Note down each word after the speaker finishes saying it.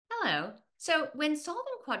Hello. So when solving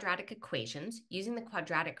quadratic equations, using the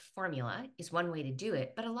quadratic formula is one way to do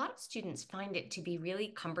it, but a lot of students find it to be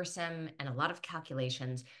really cumbersome and a lot of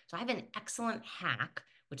calculations. So I have an excellent hack,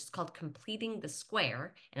 which is called completing the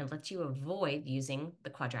square, and it lets you avoid using the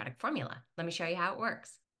quadratic formula. Let me show you how it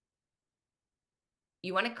works.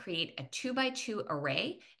 You want to create a 2 by 2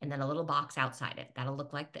 array and then a little box outside it. That'll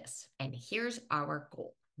look like this. And here's our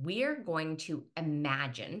goal. We're going to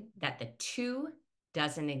imagine that the 2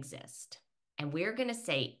 doesn't exist. And we're going to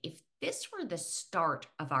say, if this were the start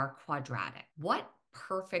of our quadratic, what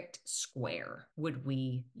perfect square would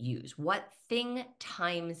we use? What thing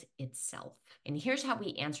times itself? And here's how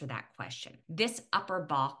we answer that question. This upper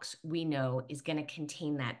box we know is going to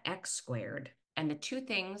contain that x squared, and the two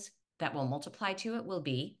things that will multiply to it will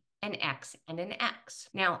be an x and an x.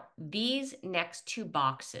 Now, these next two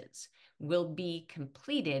boxes will be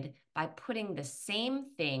completed by putting the same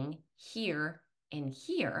thing here and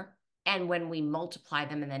here. And when we multiply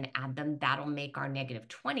them and then add them, that'll make our negative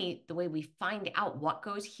 20. The way we find out what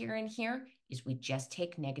goes here and here is we just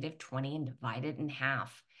take negative 20 and divide it in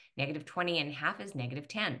half. Negative 20 in half is negative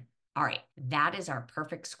 10. All right, that is our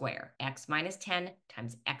perfect square. X minus 10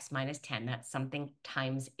 times x minus 10. That's something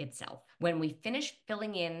times itself. When we finish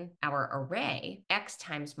filling in our array, x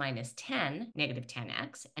times minus 10, negative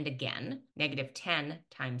 10x, and again, negative 10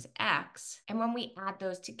 times x. And when we add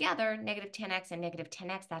those together, negative 10x and negative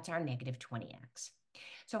 10x, that's our negative 20x.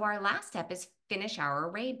 So our last step is finish our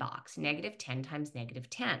array box, negative 10 times negative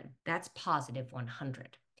 10. That's positive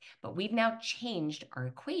 100. But we've now changed our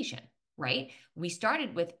equation, right? We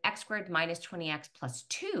started with x squared minus 20x plus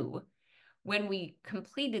 2. When we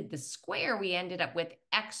completed the square, we ended up with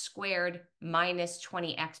x squared minus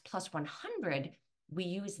 20x plus 100. We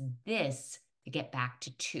use this to get back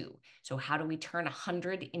to 2. So how do we turn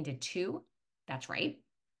 100 into 2? That's right.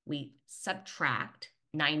 We subtract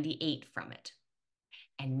 98 from it.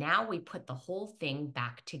 And now we put the whole thing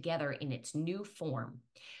back together in its new form.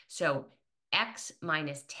 So x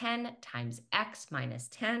minus 10 times x minus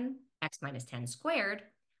 10 squared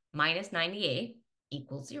minus 98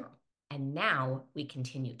 equals 0. And now we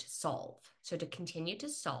continue to solve. So to continue to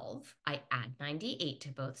solve, I add 98 to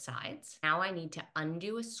both sides. Now I need to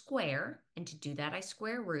undo a square, and to do that I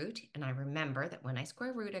square root, and I remember that when I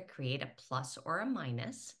square root, I create a plus or a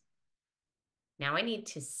minus. Now I need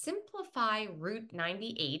to simplify root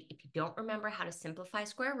 98. If you don't remember how to simplify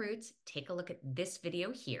square roots, take a look at this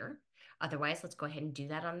video here. Otherwise, let's go ahead and do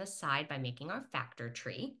that on the side by making our factor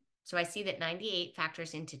tree. So I see that 98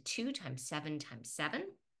 factors into 2 times 7 times 7.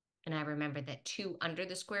 And I remember that 2 under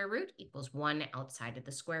the square root equals 1 outside of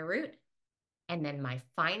the square root. And then my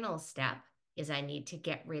final step is I need to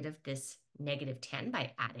get rid of this negative 10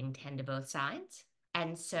 by adding 10 to both sides.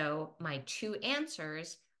 And so my two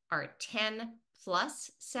answers are 10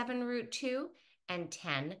 plus 7 root 2 and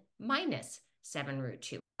 10 minus 7 root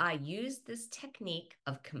 2. I use this technique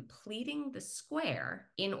of completing the square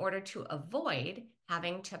in order to avoid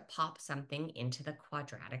having to pop something into the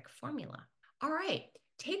quadratic formula. All right,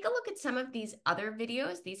 take a look at some of these other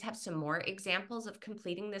videos. These have some more examples of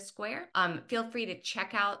completing the square. Feel free to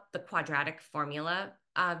check out the quadratic formula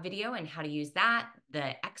video and how to use that,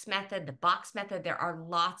 the X method, the box method. There are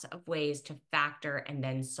lots of ways to factor and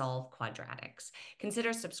then solve quadratics.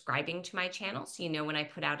 Consider subscribing to my channel so you know when I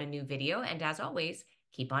put out a new video. And as always,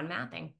 keep on mathing.